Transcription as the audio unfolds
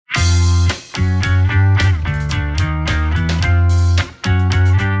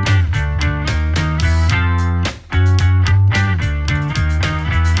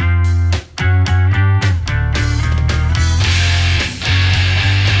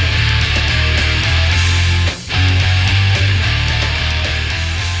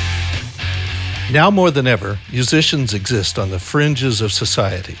Now more than ever, musicians exist on the fringes of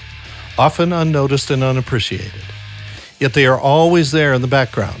society, often unnoticed and unappreciated. Yet they are always there in the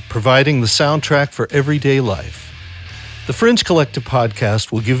background, providing the soundtrack for everyday life. The Fringe Collective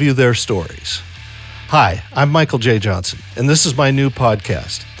podcast will give you their stories. Hi, I'm Michael J. Johnson, and this is my new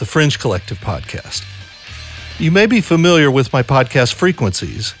podcast, the Fringe Collective podcast. You may be familiar with my podcast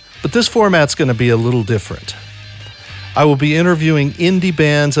frequencies, but this format's going to be a little different. I will be interviewing indie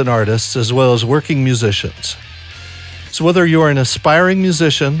bands and artists as well as working musicians. So whether you're an aspiring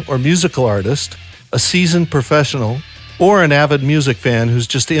musician or musical artist, a seasoned professional, or an avid music fan who's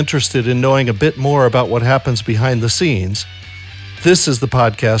just interested in knowing a bit more about what happens behind the scenes, this is the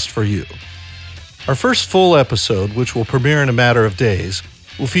podcast for you. Our first full episode, which will premiere in a matter of days,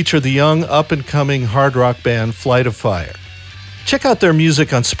 will feature the young up-and-coming hard rock band Flight of Fire. Check out their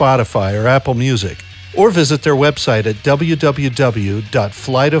music on Spotify or Apple Music, or visit their website at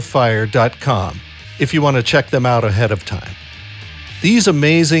www.flightoffire.com if you want to check them out ahead of time. These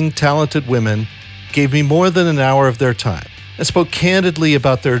amazing, talented women gave me more than an hour of their time and spoke candidly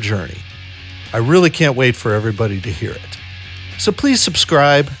about their journey. I really can't wait for everybody to hear it. So please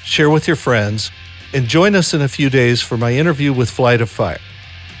subscribe, share with your friends, and join us in a few days for my interview with Flight of Fire.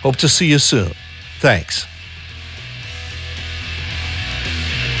 Hope to see you soon. Thanks.